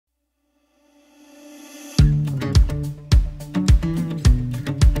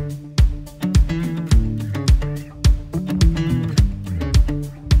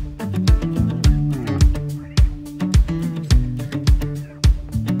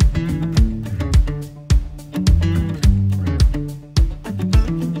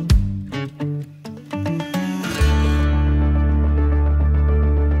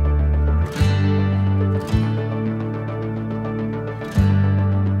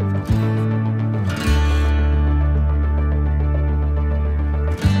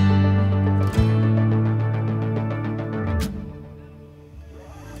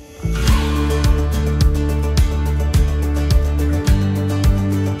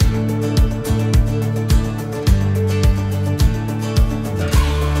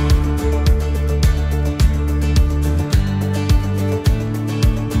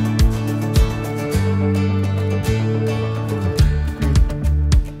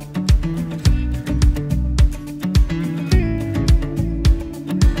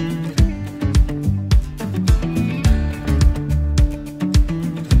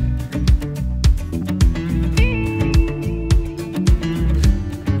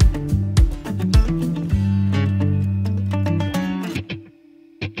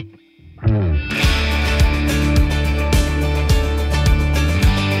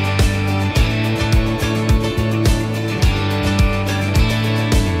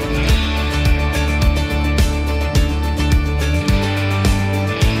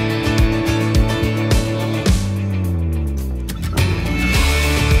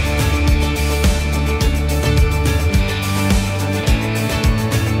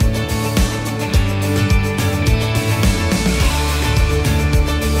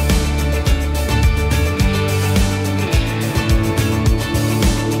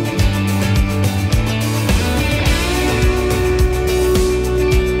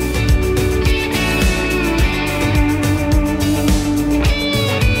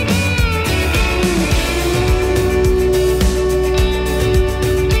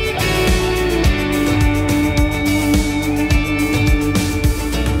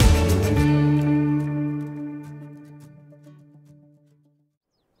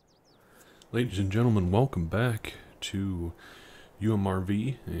Ladies and gentlemen, welcome back to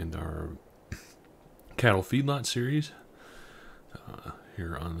UMRV and our cattle feedlot series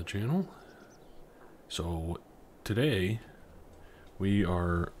here on the channel. So today we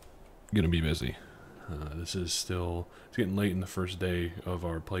are going to be busy. It's getting late in the first day of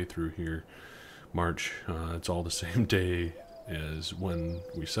our playthrough here, March. It's all the same day as when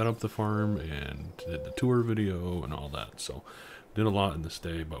we set up the farm and did the tour video and all that. So did a lot in this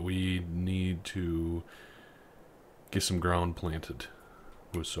day, but we need to get some ground planted.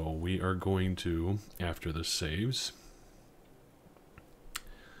 So we are going to, after this saves,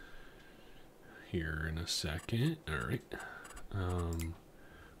 here in a second, alright,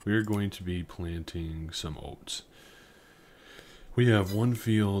 we are going to be planting some oats. We have one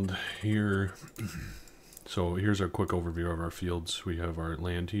field here. So here's our quick overview of our fields. We have our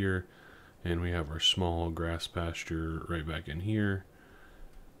land here, and we have our small grass pasture right back in here.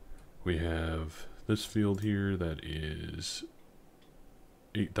 We have this field here that is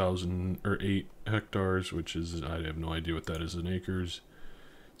 8 hectares, which is, I have no idea what that is in acres.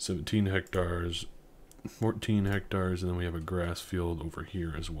 17 hectares, 14 hectares, and then we have a grass field over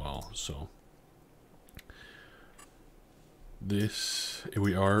here as well. So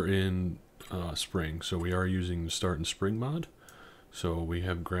we are in spring, so we are using the start in spring mod. So we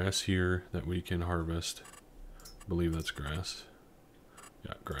have grass here that we can harvest. I believe that's grass.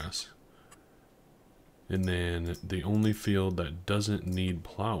 Yeah, grass. And then the only field that doesn't need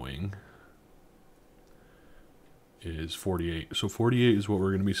plowing is 48. So 48 is what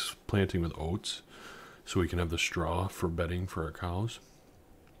we're going to be planting with oats, so we can have the straw for bedding for our cows.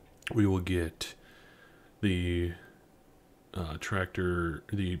 We will get the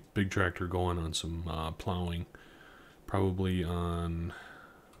the big tractor going on some plowing. Probably on,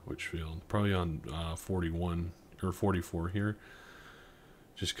 which field? Probably on 41 or 44 here.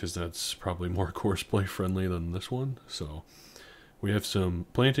 Just because that's probably more courseplay friendly than this one. So we have some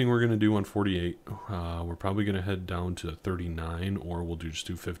planting we're going to do on 48. We're probably going to head down to 39, or we'll just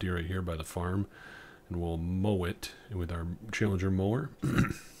do 50 right here by the farm. And we'll mow it with our Challenger mower.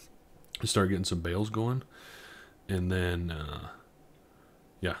 Start getting some bales going. And then,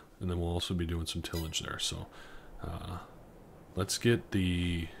 yeah, and then we'll also be doing some tillage there. So let's get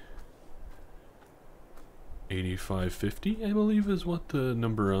the 8550, I believe is what the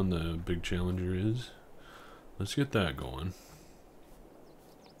number on the big Challenger is. Let's get that going.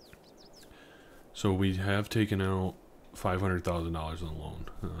 So we have taken out $500,000 in a loan.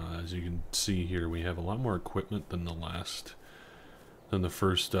 As you can see here, we have a lot more equipment than the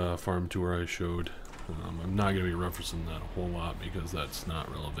first farm tour I showed. I'm not going to be referencing that a whole lot because that's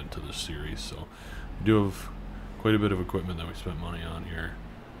not relevant to this series. So we do have quite a bit of equipment that we spent money on here.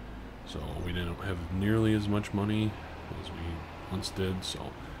 So we didn't have nearly as much money as we once did. So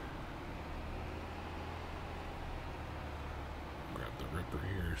grab the ripper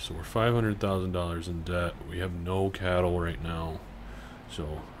here. So we're $500,000 in debt. We have no cattle right now.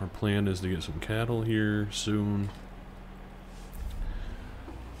 So our plan is to get some cattle here soon.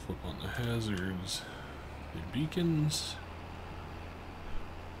 Flip on the hazards. The beacons.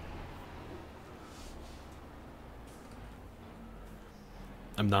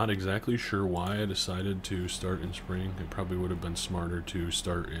 I'm not exactly sure why I decided to start in spring. It probably would have been smarter to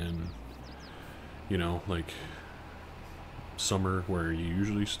start in, you know, like summer where you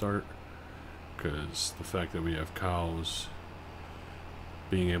usually start. Because the fact that we have cows,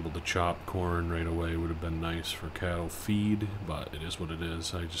 being able to chop corn right away would have been nice for cattle feed, but it is what it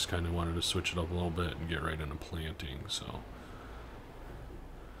is. I just kind of wanted to switch it up a little bit and get right into planting, so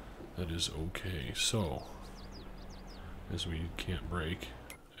that is okay. So, as we can't break,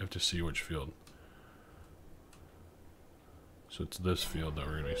 I have to see which field. So it's this field that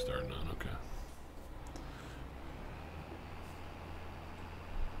we're going to be starting on, okay.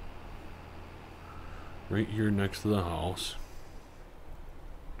 Right here next to the house.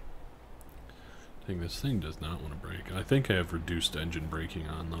 I think this thing does not want to break. I think I have reduced engine braking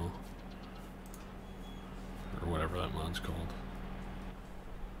on though. Or whatever that mod's called.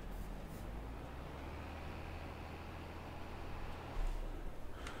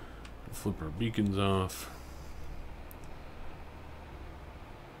 Flip our beacons off.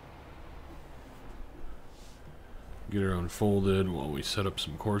 Get her unfolded while we set up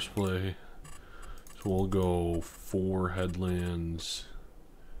some courseplay. So we'll go 4 headlands.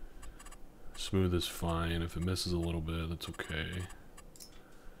 Smooth is fine. If it misses a little bit, that's okay.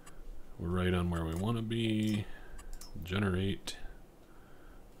 We're right on where we want to be. Generate.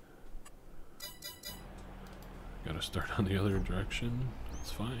 Gotta start on the other direction.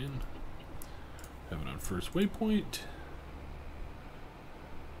 That's fine. Have it on first waypoint.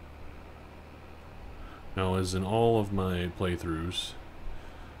 Now, as in all of my playthroughs,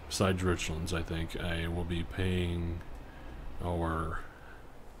 besides Richlands, I think, I will be paying our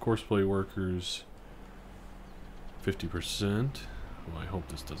courseplay workers 50%. Well, I hope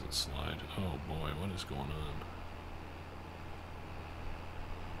this doesn't slide. Oh boy, what is going on?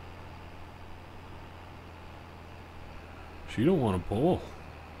 She don't want to pull.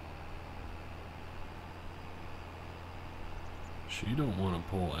 She don't want to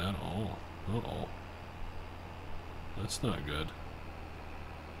pull at all. Uh-oh. That's not good.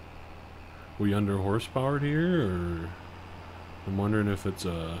 We under horsepowered here, or I'm wondering if it's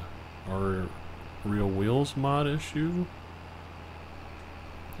our Real Wheels mod issue.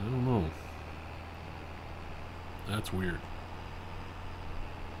 I don't know. That's weird.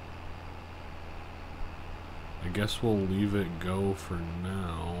 I guess we'll leave it go for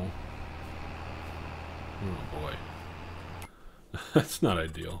now. Oh boy. That's not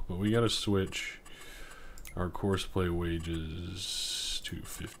ideal, but we gotta switch our courseplay wages to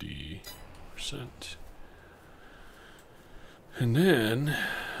 50%. And then,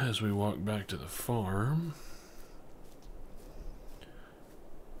 as we walk back to the farm,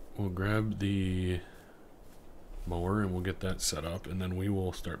 we'll grab the mower and we'll get that set up, and then we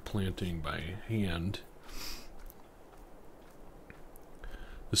will start planting by hand.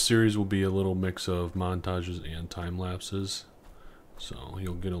 The series will be a little mix of montages and time lapses, so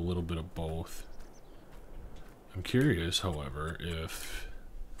you'll get a little bit of both. I'm curious, however, if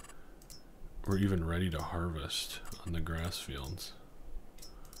we're even ready to harvest on the grass fields.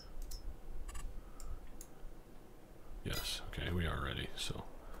 Yes, okay, we are ready, so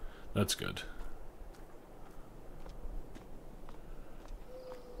that's good.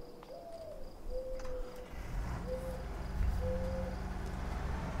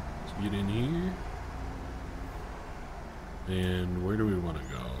 Let's get in here. And where do we want to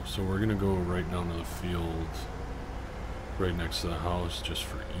go? So we're going to go right down to the field, right next to the house, just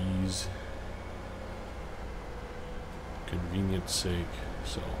for ease. Convenience sake.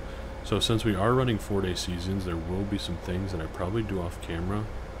 So since we are running 4-day seasons, there will be some things that I probably do off camera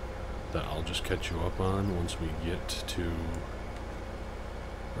that I'll just catch you up on once we get to,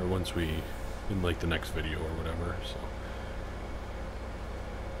 or once we, in like the next video or whatever. So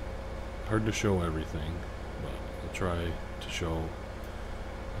hard to show everything, but I'll try to show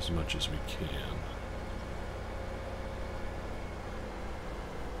as much as we can.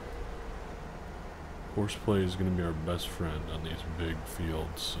 Horseplay is going to be our best friend on these big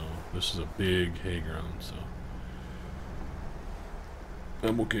fields, so this is a big hay ground, so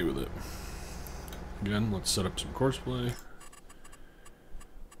I'm okay with it. Again, let's set up some courseplay.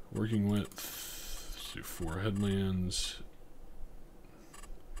 Working width, let's do 4 headlands.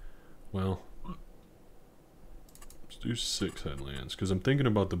 Well, let's do 6 headlands, because I'm thinking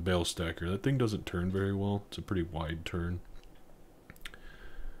about the bale stacker. That thing doesn't turn very well. It's a pretty wide turn.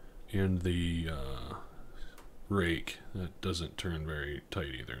 And the rake, that doesn't turn very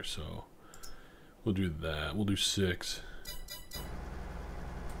tight either, so we'll do that. We'll do 6.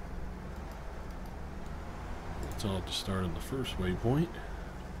 That's all to start on the first waypoint.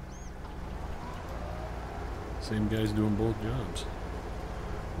 Same guy's doing both jobs.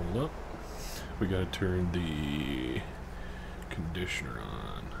 Hold up. We gotta turn the conditioner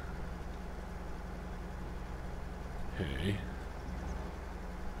on. Hey.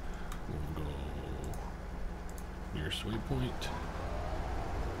 We'll go nearest waypoint.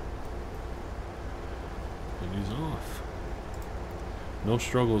 And he's off. No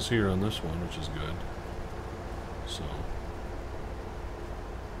struggles here on this one, which is good. So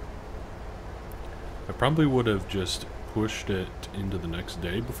I probably would have just pushed it into the next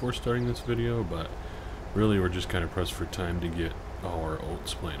day before starting this video, but really we're just kind of pressed for time to get our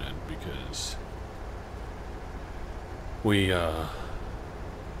oats planted, because we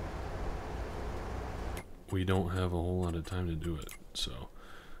don't have a whole lot of time to do it. So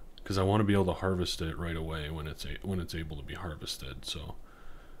because I want to be able to harvest it right away when it's able to be harvested, so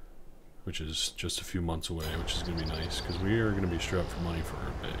which is just a few months away, which is going to be nice, because we are going to be strapped for money for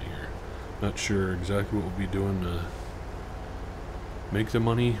a bit here. Not sure exactly what we'll be doing to make the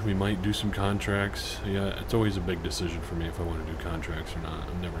money. We might do some contracts. Yeah, it's always a big decision for me if I want to do contracts or not.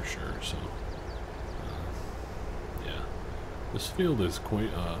 I'm never sure, so yeah. This field is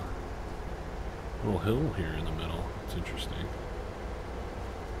quite a little hill here in the middle. It's interesting.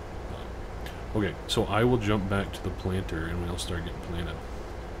 Okay, so I will jump back to the planter and we'll start getting planted.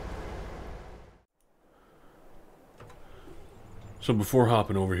 So before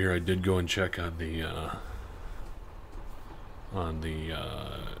hopping over here, I did go and check on the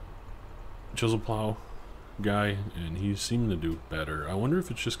chisel plow guy, and he seemed to do better. I wonder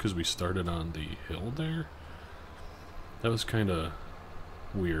if it's just because we started on the hill there. That was kind of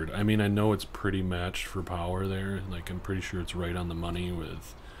weird. I mean, I know it's pretty matched for power there. Like, I'm pretty sure it's right on the money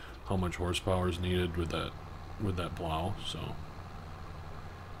with how much horsepower is needed with that plow. So,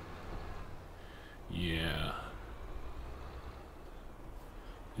 yeah.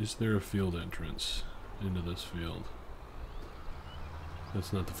 Is there a field entrance into this field?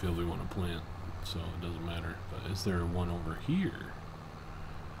 That's not the field we want to plant, so it doesn't matter. But is there one over here?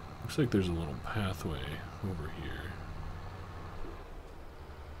 Looks like there's a little pathway over here.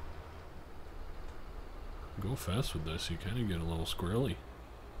 Go fast with this, you kind of get a little squirrely.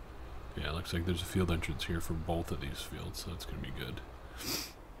 Yeah, looks like there's a field entrance here for both of these fields, so that's going to be good.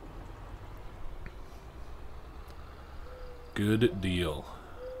 Good deal.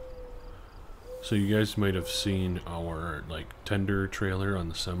 So you guys might have seen our tender trailer on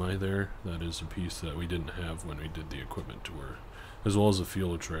the semi there. That is a piece that we didn't have when we did the equipment tour, as well as a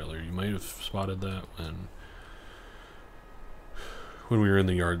fuel trailer. You might have spotted that when we were in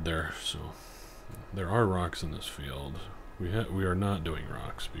the yard there. So there are rocks in this field. We are not doing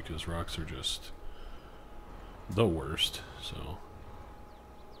rocks because rocks are just the worst. So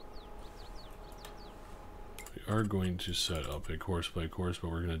we are going to set up a course by course,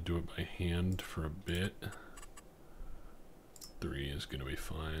 but we're going to do it by hand for a bit. 3 is going to be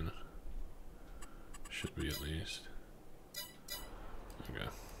fine. Should be at least. Okay.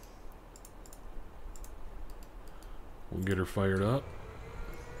 We'll get her fired up.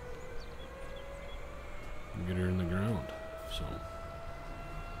 And get her in the ground. So.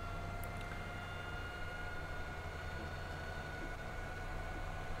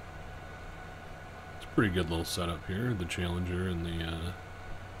 Pretty good little setup here, the Challenger and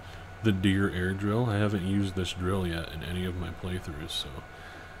the Deer air drill. I haven't used this drill yet in any of my playthroughs, so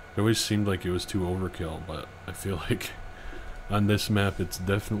it always seemed like it was too overkill, but I feel like on this map it's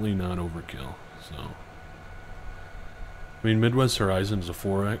definitely not overkill. So I mean, Midwest Horizon is a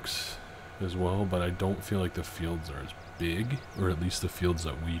 4X as well, but I don't feel like the fields are as big, or at least the fields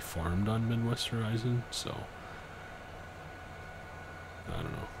that we farmed on Midwest Horizon, so I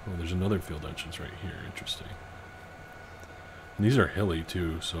don't know. Oh, there's another field entrance right here. Interesting. And these are hilly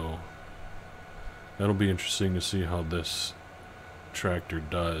too, so that'll be interesting to see how this tractor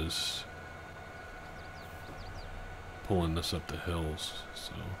does pulling this up the hills.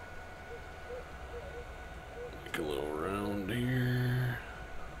 So make a little round here.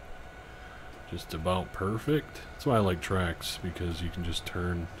 Just about perfect. That's why I like tracks, because you can just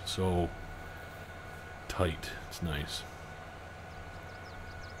turn so tight. It's nice.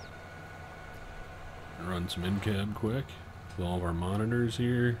 Run some in-cab quick with all of our monitors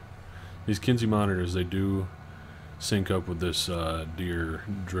here. These Kinsey monitors, they do sync up with this Deer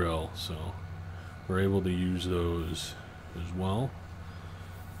drill, so we're able to use those as well.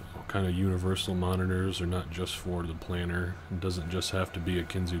 Kind of universal monitors are not just for the planner. It doesn't just have to be a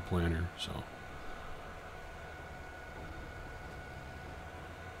Kinsey planner, so.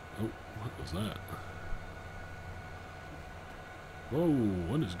 Oh, what was that? Whoa,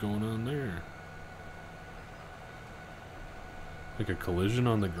 what is going on there? Like a collision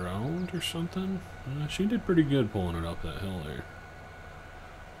on the ground or something? She did pretty good pulling it up that hill there.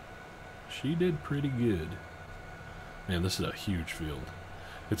 She did pretty good. Man, this is a huge field.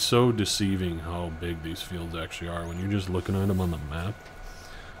 It's so deceiving how big these fields actually are when you're just looking at them on the map.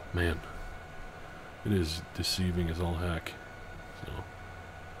 Man, it is deceiving as all heck.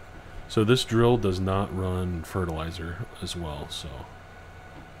 So this drill does not run fertilizer as well, so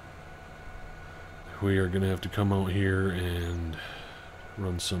we are going to have to come out here and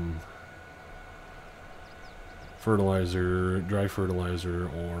run some fertilizer, dry fertilizer,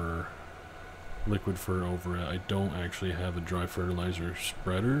 or liquid fur over it. I don't actually have a dry fertilizer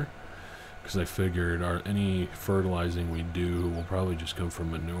spreader, because I figured any fertilizing we do will probably just come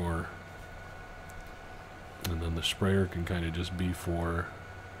from manure. And then the sprayer can kind of just be for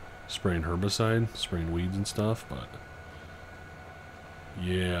spraying herbicide, spraying weeds and stuff, but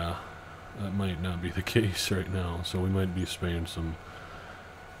yeah, that might not be the case right now. So we might be spraying some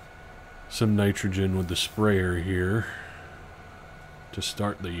nitrogen with the sprayer here to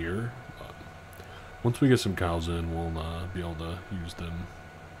start the year. But once we get some cows in, we'll be able to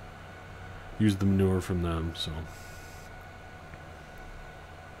use the manure from them. So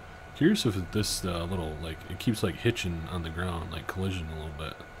curious if this little, it keeps hitching on the ground, collision a little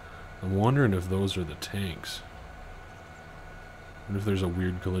bit. I'm wondering if those are the tanks. I wonder if there's a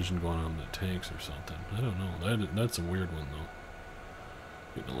weird collision going on with the tanks or something. I don't know. That's a weird one, though.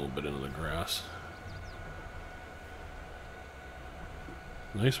 Getting a little bit into the grass.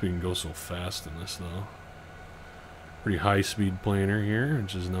 Nice we can go so fast in this, though. Pretty high-speed planer here,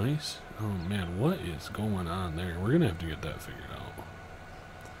 which is nice. Oh man, what is going on there? We're gonna have to get that figured out.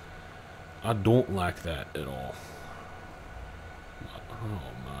 I don't like that at all. Oh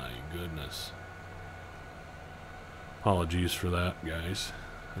my goodness. Apologies for that, guys.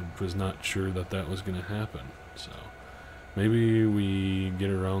 I was not sure that that was gonna happen. So maybe we get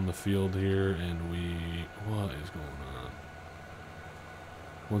around the field here and what is going on?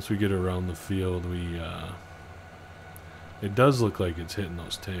 Once we get around the field, it does look like it's hitting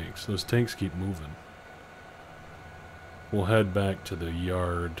those tanks. Those tanks keep moving. We'll head back to the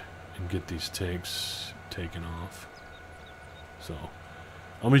yard and get these tanks taken off. So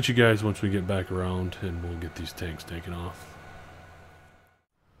I'll meet you guys once we get back around and we'll get these tanks taken off.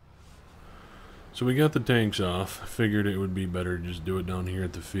 So we got the tanks off. I figured it would be better to just do it down here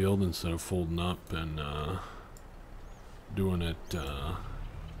at the field instead of folding up and doing it down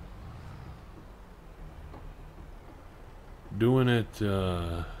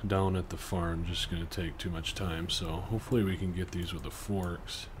at the farm. Just gonna take too much time, so hopefully we can get these with the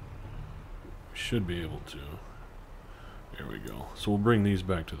forks. We should be able to. There we go. So we'll bring these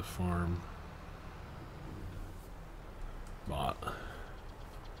back to the farm. But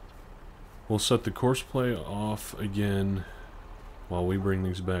we'll set the course play off again while we bring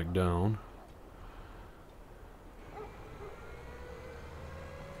these back down.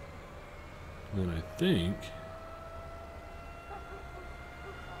 And then I think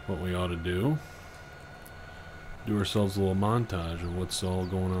what we ought to do ourselves a little montage of what's all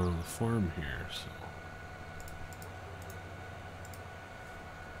going on the farm here. So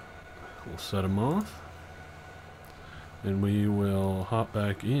we'll set them off and we will hop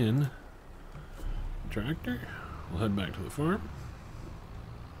back in the tractor. We'll head back to the farm.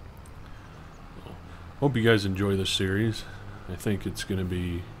 So, hope you guys enjoy this series. I think it's going to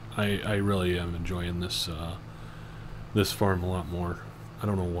be I really am enjoying this this farm a lot more. I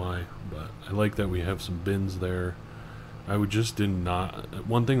don't know why, but I like that we have some bins there. I did not.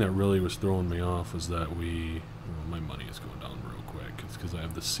 One thing that really was throwing me off was that well, my money is going down real quick. It's because I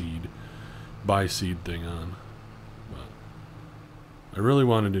have the buy seed thing on. But I really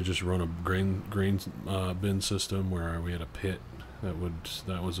wanted to just run a grain bin system where we had a pit.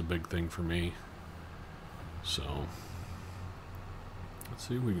 That was a big thing for me. So let's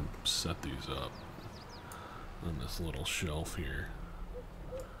see if we can set these up on this little shelf here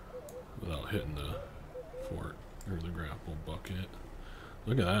without hitting the fork or the grapple bucket.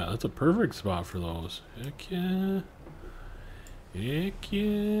 Look at that. That's a perfect spot for those. Heck yeah. Heck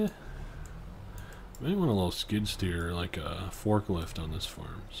yeah. Maybe want a little skid steer, like a forklift on this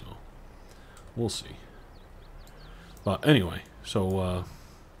farm. So we'll see. But anyway, so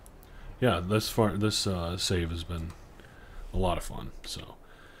yeah, this save has been a lot of fun. So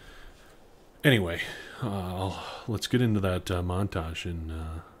anyway, let's get into that montage,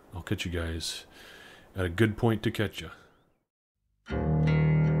 and I'll catch you guys at a good point to catch you.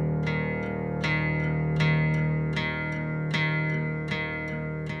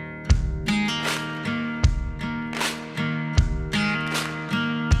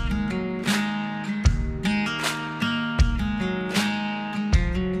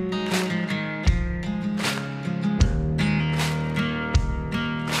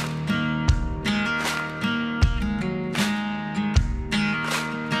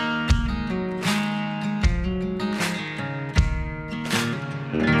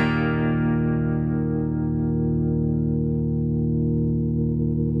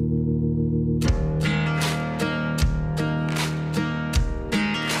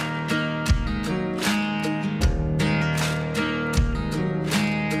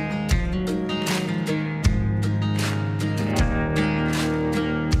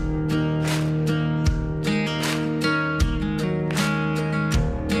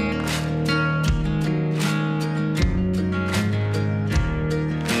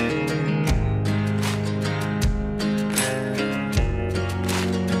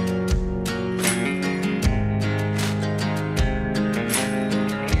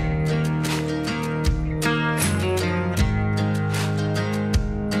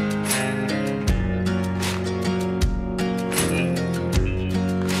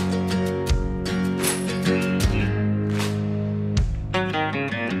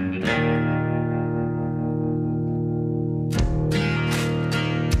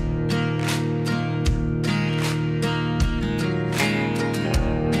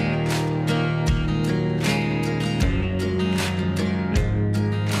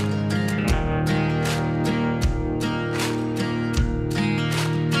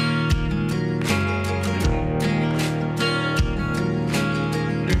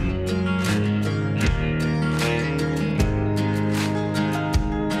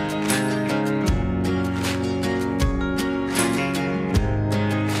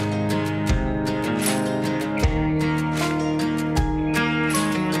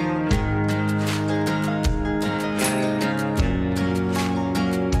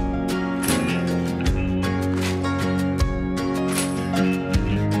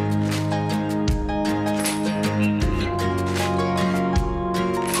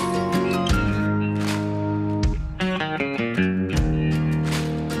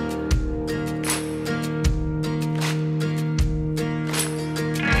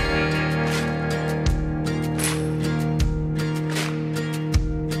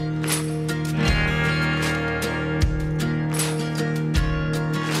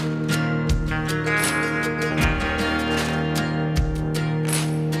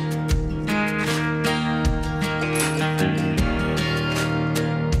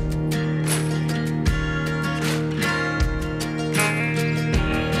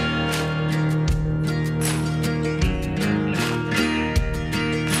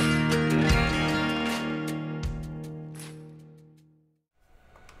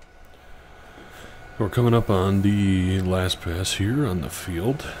 We're coming up on the last pass here on the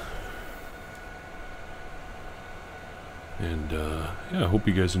field. And yeah, I hope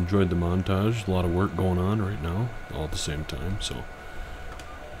you guys enjoyed the montage. A lot of work going on right now, all at the same time, so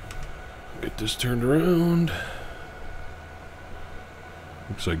get this turned around.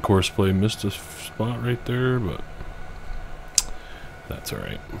 Looks like Courseplay missed a spot right there, but that's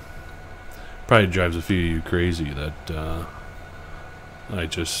alright. Probably drives a few of you crazy that I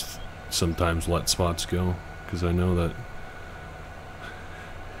just sometimes let spots go, because I know that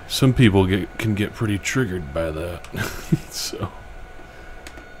some people can get pretty triggered by that. So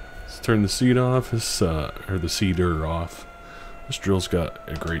let's turn the seat off. This or the seeder off. This drill's got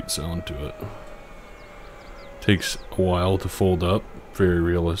a great sound to it. Takes a while to fold up. Very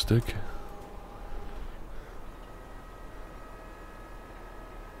realistic.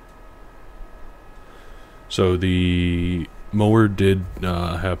 So the mower did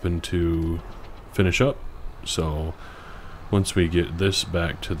happen to finish up, so once we get this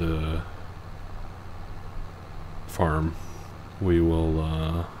back to the farm, we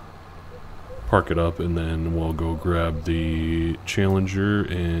will park it up, and then we'll go grab the Challenger,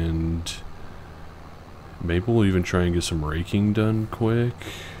 and maybe we'll even try and get some raking done quick.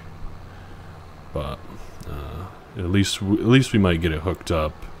 But at least we might get it hooked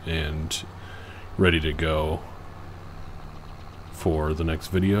up and ready to go for the next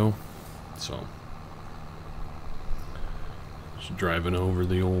video. So just driving over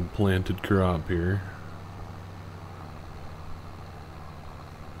the old planted crop here.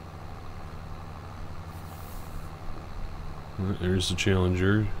 There's the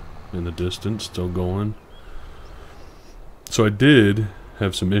Challenger in the distance, still going. So I did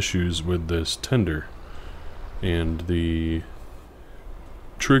have some issues with this tender, and the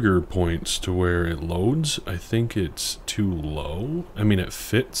trigger points to where it loads, I think it's too low. I mean, it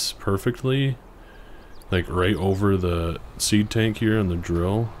fits perfectly, like right over the seed tank here on the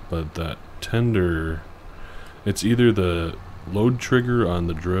drill, but that tender, it's either the load trigger on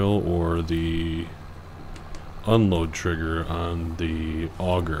the drill or the unload trigger on the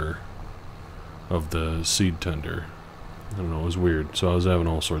auger of the seed tender. I don't know, it was weird. So I was having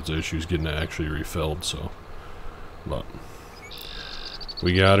all sorts of issues getting it actually refilled, so, but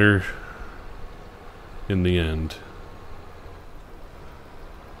we got her in the end.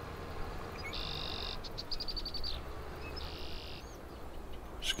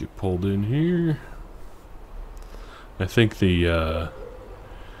 Just get pulled in here. I think the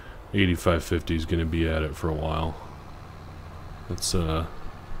 8550 is going to be at it for a while. It's a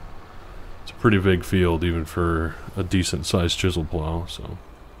pretty big field even for a decent sized chisel plow, so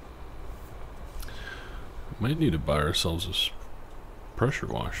might need to buy ourselves a pressure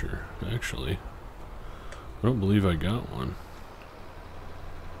washer, actually. I don't believe I got one.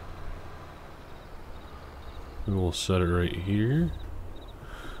 And we'll set it right here.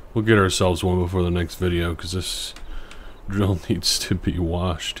 We'll get ourselves one before the next video, because this drill needs to be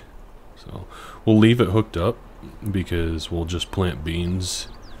washed. So we'll leave it hooked up, because we'll just plant beans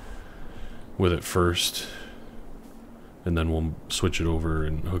with it first, and then we'll switch it over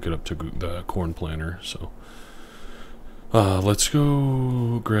and hook it up to the corn planter. So let's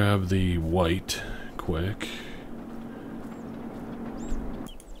go grab the white quick.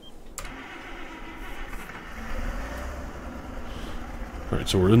 Alright,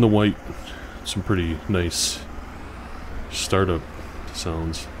 so we're in the white. Some pretty nice startup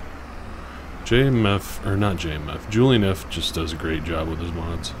sounds. JMF, or not JMF, Julian F just does a great job with his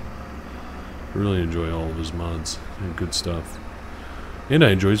mods. I really enjoy all of his mods. They're good stuff. And I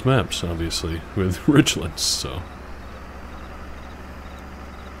enjoy his maps, obviously, with Richlands, so.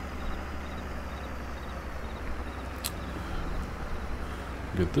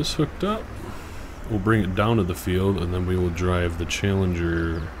 Get this hooked up. We'll bring it down to the field, and then we will drive the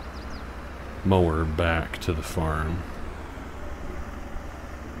Challenger mower back to the farm.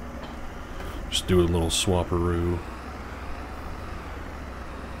 Just do a little swapperoo.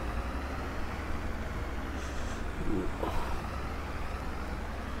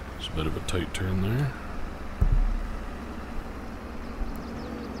 It's a bit of a tight turn there.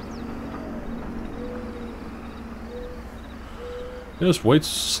 Yeah, this white's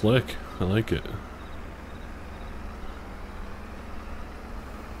slick. I like it.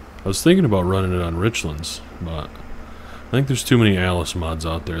 I was thinking about running it on Richlands, but I think there's too many Alice mods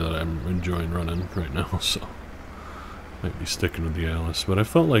out there that I'm enjoying running right now, so might be sticking with the Alice. But I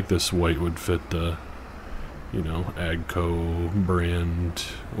felt like this white would fit the, you know, Agco brand,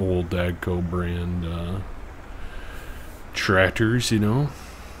 old Agco brand tractors, you know.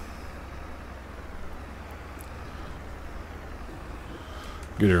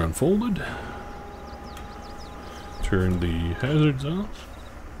 Get her unfolded. turn the hazards off.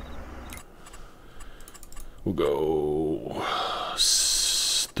 We'll go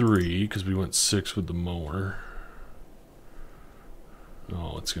 3 because we went 6 with the mower.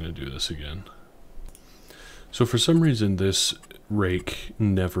 Oh, it's going to do this again. So for some reason this rake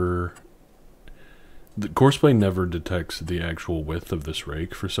never... The Courseplay never detects the actual width of this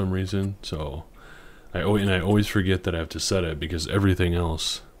rake for some reason. So I always forget that I have to set it because everything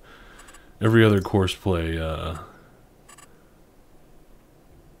else... Every other Courseplay...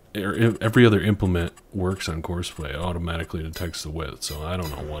 every other implement works on Courseplay. It automatically detects the width, so I don't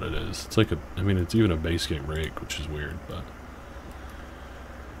know what it is. It's like a... I mean, it's even a base game rake, which is weird, but...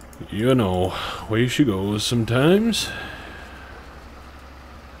 You know, way she goes sometimes.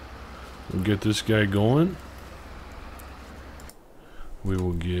 We'll get this guy going. We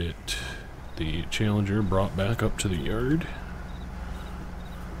will get the Challenger brought back up to the yard.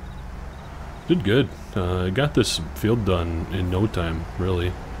 Did good. I got this field done in no time,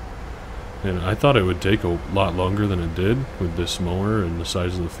 really. And I thought it would take a lot longer than it did with this mower and the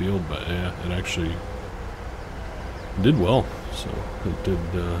size of the field, but yeah, it actually did well. So it did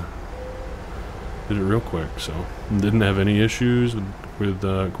it real quick. So didn't have any issues with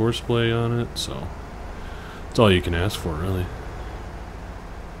Courseplay on it. So that's all you can ask for, really.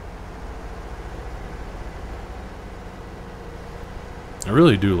 I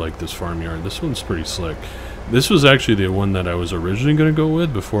really do like this farmyard. This one's pretty slick. This was actually the one that I was originally going to go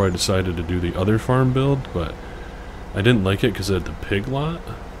with before I decided to do the other farm build, but I didn't like it because it had the pig lot,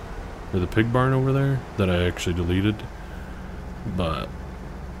 or the pig barn over there, that I actually deleted. But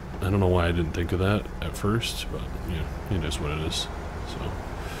I don't know why I didn't think of that at first, but yeah, it is what it is. So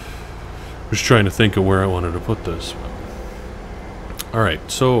just trying to think of where I wanted to put this. Alright,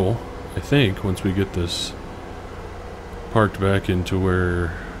 so I think once we get this parked back into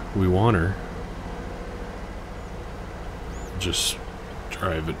where we want her, just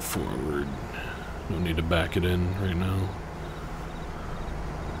drive it forward. No need to back it in right now.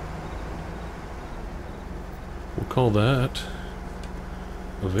 We'll call that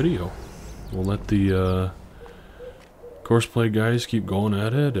a video. We'll let the Courseplay guys keep going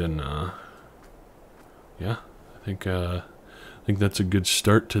at it, and yeah, I think that's a good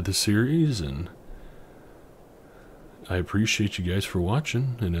start to the series, and I appreciate you guys for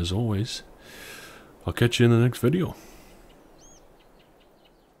watching, and as always, I'll catch you in the next video.